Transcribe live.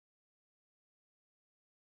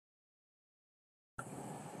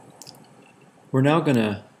We're now going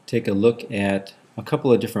to take a look at a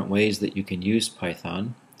couple of different ways that you can use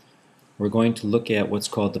Python. We're going to look at what's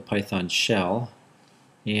called the Python shell,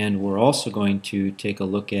 and we're also going to take a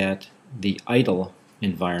look at the idle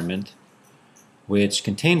environment, which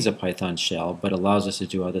contains a Python shell but allows us to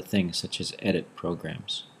do other things such as edit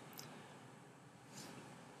programs.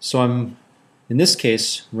 So I'm, in this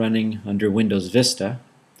case, running under Windows Vista.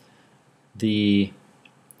 The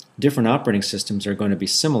different operating systems are going to be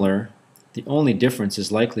similar. The only difference is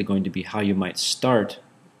likely going to be how you might start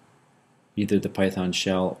either the Python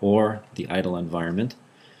shell or the idle environment.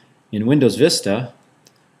 In Windows Vista,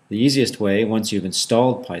 the easiest way, once you've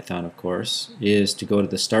installed Python of course, is to go to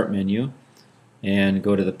the Start menu and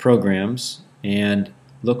go to the Programs and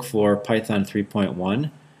look for Python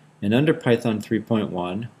 3.1. And under Python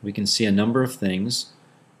 3.1 we can see a number of things.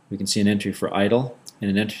 We can see an entry for idle and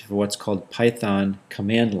an entry for what's called Python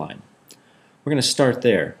command line. We're going to start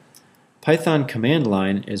there. Python command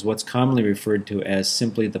line is what's commonly referred to as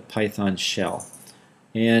simply the Python shell.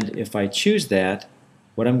 And if I choose that,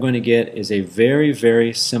 what I'm going to get is a very,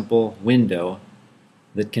 very simple window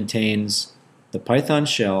that contains the Python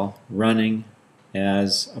shell running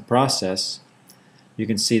as a process. You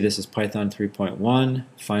can see this is Python 3.1,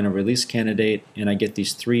 final release candidate, and I get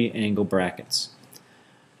these three angle brackets.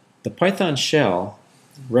 The Python shell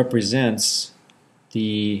represents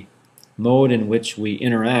the mode in which we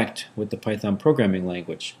interact with the Python programming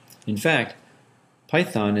language. In fact,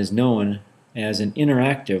 Python is known as an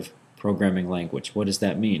interactive programming language. What does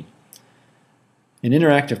that mean? An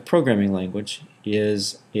interactive programming language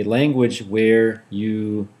is a language where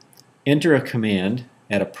you enter a command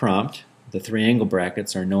at a prompt. The three angle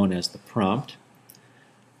brackets are known as the prompt.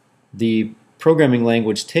 The programming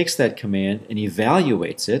language takes that command and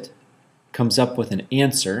evaluates it, comes up with an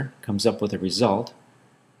answer, comes up with a result,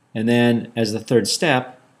 and then as the third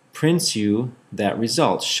step prints you that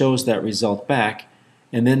result, shows that result back,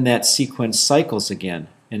 and then that sequence cycles again.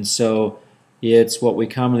 And so it's what we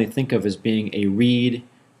commonly think of as being a read,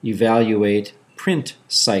 evaluate, print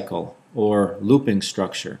cycle or looping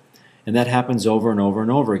structure. And that happens over and over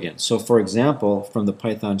and over again. So for example, from the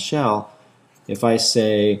Python shell, if I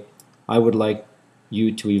say I would like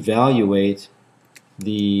you to evaluate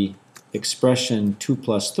the expression 2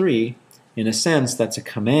 plus 3, in a sense that's a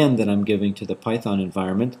command that I'm giving to the Python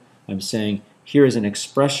environment. I'm saying here is an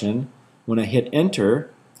expression. When I hit enter,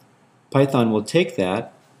 Python will take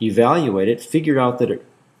that, evaluate it, figure out that it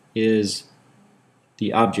is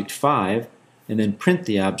the object 5, and then print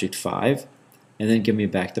the object 5, and then give me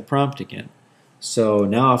back the prompt again. So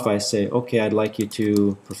now if I say, okay, I'd like you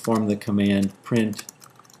to perform the command print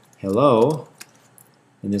hello,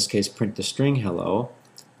 in this case print the string hello,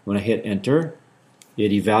 when I hit enter,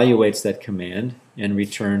 it evaluates that command and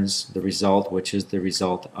returns the result, which is the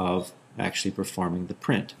result of actually performing the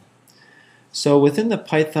print. So within the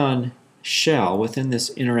Python shell, within this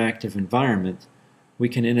interactive environment, we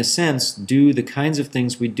can in a sense do the kinds of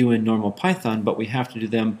things we do in normal Python, but we have to do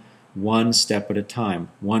them one step at a time,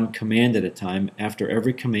 one command at a time. After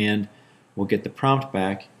every command, we'll get the prompt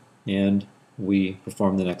back and we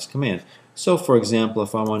perform the next command. So for example,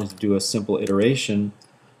 if I wanted to do a simple iteration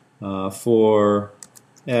for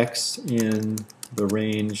x in the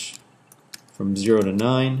range from 0 to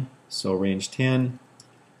 9, so range 10,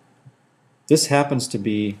 this happens to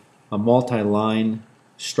be a multi-line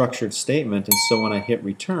structured statement, and so when I hit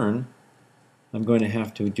return, I'm going to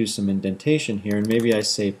have to do some indentation here, and maybe I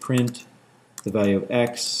say print the value of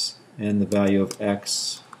x and the value of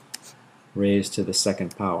x raised to the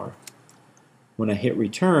second power. When I hit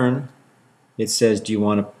return, it says, do you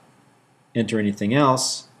want to enter anything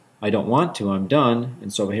else? I don't want to, I'm done,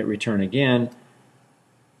 and so if I hit return again,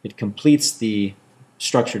 it completes the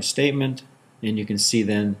structured statement, and you can see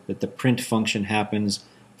then that the print function happens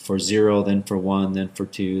for 0, then for 1, then for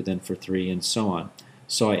 2, then for 3, and so on.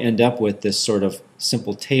 So I end up with this sort of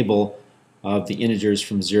simple table of the integers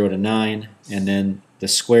from 0 to 9, and then the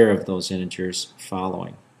square of those integers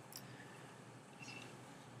following.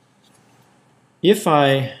 If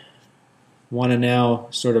I want to now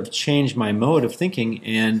sort of change my mode of thinking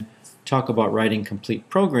and talk about writing complete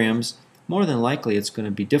programs, more than likely it's going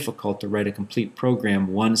to be difficult to write a complete program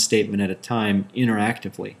one statement at a time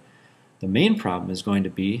interactively. The main problem is going to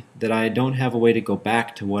be that I don't have a way to go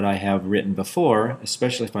back to what I have written before,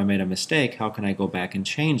 especially if I made a mistake. How can I go back and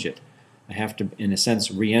change it? I have to, in a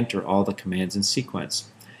sense, re-enter all the commands in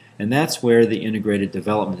sequence. And that's where the integrated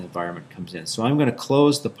development environment comes in. So I'm going to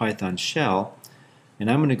close the Python shell, and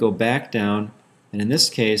I'm going to go back down, and in this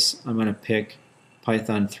case I'm going to pick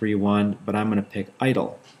Python 3.1, but I'm going to pick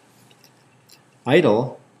idle.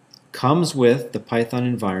 Idle comes with the Python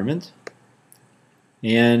environment.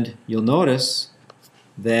 And you'll notice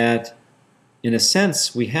that in a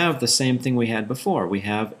sense we have the same thing we had before. We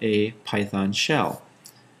have a Python shell.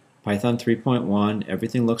 Python 3.1,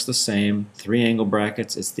 everything looks the same, 3 angle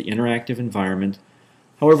brackets, it's the interactive environment.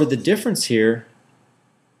 However, the difference here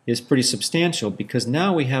is pretty substantial because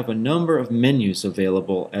now we have a number of menus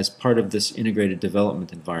available as part of this integrated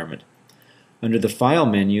development environment. Under the File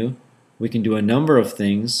menu, we can do a number of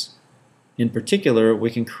things. In particular,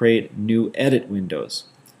 we can create new edit windows.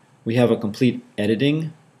 We have a complete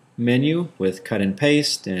editing menu with cut and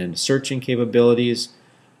paste and searching capabilities.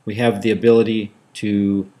 We have the ability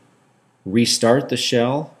to restart the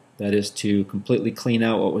shell, that is to completely clean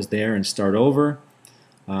out what was there and start over.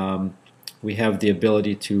 We have the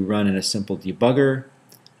ability to run in a simple debugger,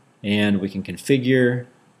 and we can configure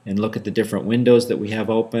and look at the different windows that we have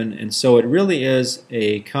open. And so it really is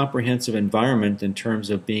a comprehensive environment in terms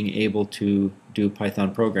of being able to do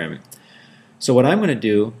Python programming. So what I'm going to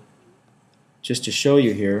do, just to show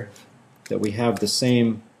you here that we have the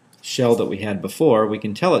same shell that we had before, we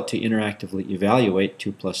can tell it to interactively evaluate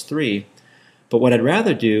 2 plus 3. But what I'd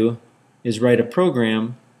rather do is write a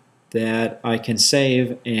program that I can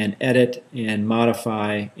save and edit and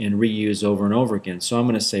modify and reuse over and over again. So I'm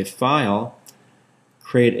going to say File,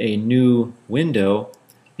 create a new window,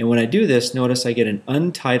 and when I do this, notice I get an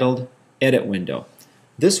untitled edit window.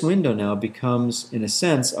 This window now becomes, in a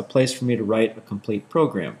sense, a place for me to write a complete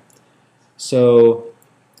program. So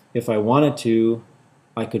if I wanted to,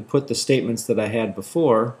 I could put the statements that I had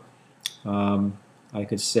before. I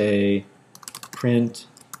could say print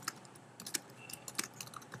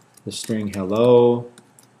the string hello.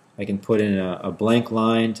 I can put in a blank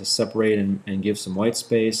line to separate and give some white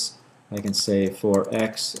space. I can say for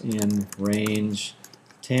x in range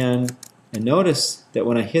 10. And notice that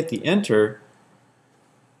when I hit the enter,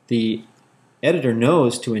 the editor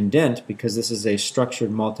knows to indent because this is a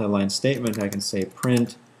structured multi-line statement. I can say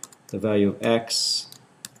print the value of x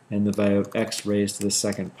and the value of x raised to the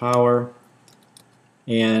second power.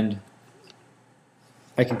 And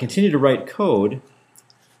I can continue to write code.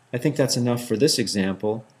 I think that's enough for this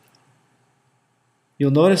example.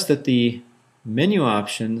 You'll notice that the menu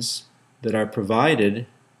options that are provided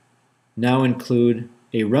now include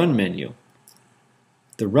a run menu.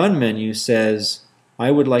 The run menu says,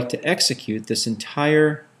 I would like to execute this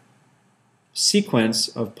entire sequence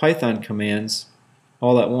of Python commands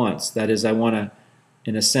all at once. That is, I want to,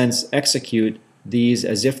 in a sense, execute these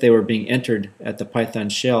as if they were being entered at the Python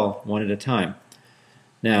shell one at a time.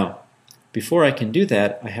 Now, before I can do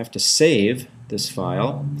that, I have to save this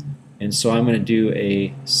file, and so I'm going to do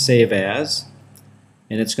a save as,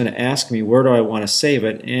 and it's going to ask me where do I want to save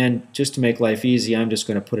it, and just to make life easy, I'm just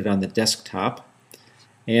going to put it on the desktop.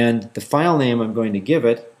 And the file name I'm going to give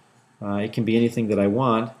it, it can be anything that I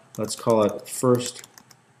want. Let's call it first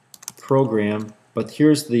program, but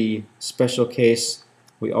here's the special case.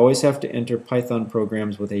 We always have to enter Python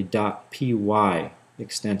programs with a .py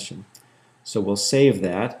extension. So we'll save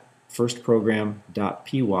that,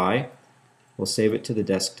 firstprogram.py. We'll save it to the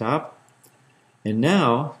desktop. And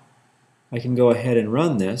now I can go ahead and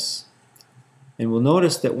run this, and we'll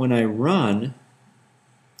notice that when I run,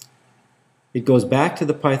 it goes back to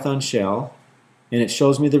the Python shell, and it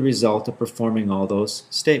shows me the result of performing all those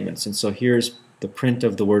statements. And so here's the print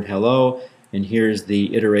of the word hello, and here's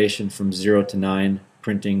the iteration from 0 to 9,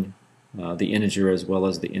 printing the integer as well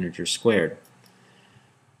as the integer squared.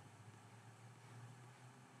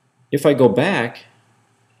 If I go back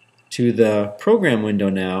to the program window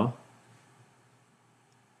now,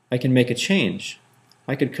 I can make a change.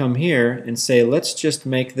 I could come here and say, let's just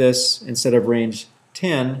make this, instead of range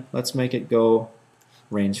 10, let's make it go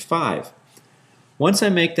range 5. Once I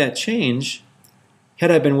make that change,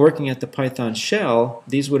 had I been working at the Python shell,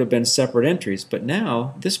 these would have been separate entries, but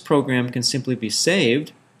now this program can simply be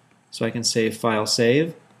saved. So I can say file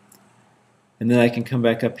save, and then I can come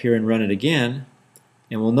back up here and run it again,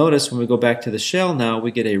 and we'll notice when we go back to the shell now,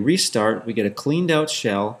 we get a restart, we get a cleaned out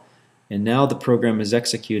shell, and now the program is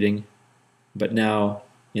executing, but now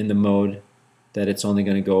in the mode that it's only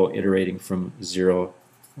going to go iterating from 0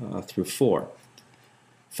 through 4.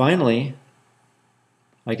 Finally,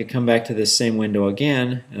 I could come back to this same window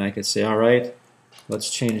again, and I could say, alright, let's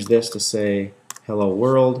change this to say hello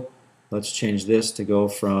world. Let's change this to go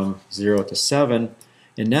from 0 to 7.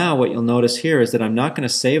 And now what you'll notice here is that I'm not going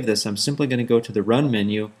to save this. I'm simply going to go to the run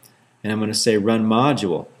menu, and I'm going to say run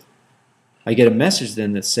module. I get a message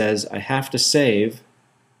then that says I have to save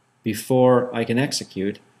before I can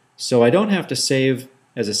execute. So I don't have to save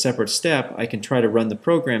as a separate step. I can try to run the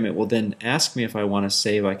program. It will then ask me if I want to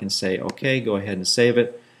save. I can say okay, go ahead and save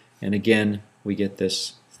it, and again we get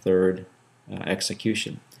this third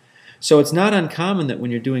execution. So it's not uncommon that when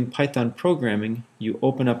you're doing Python programming, you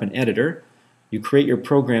open up an editor, you create your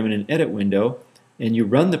program in an edit window, and you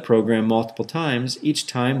run the program multiple times. Each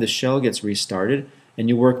time the shell gets restarted, and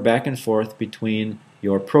you work back and forth between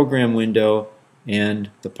your program window and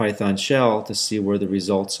the Python shell to see where the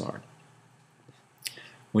results are.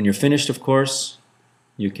 When you're finished, of course,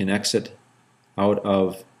 you can exit out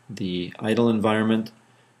of the idle environment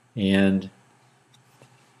and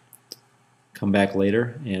come back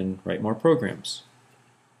later and write more programs.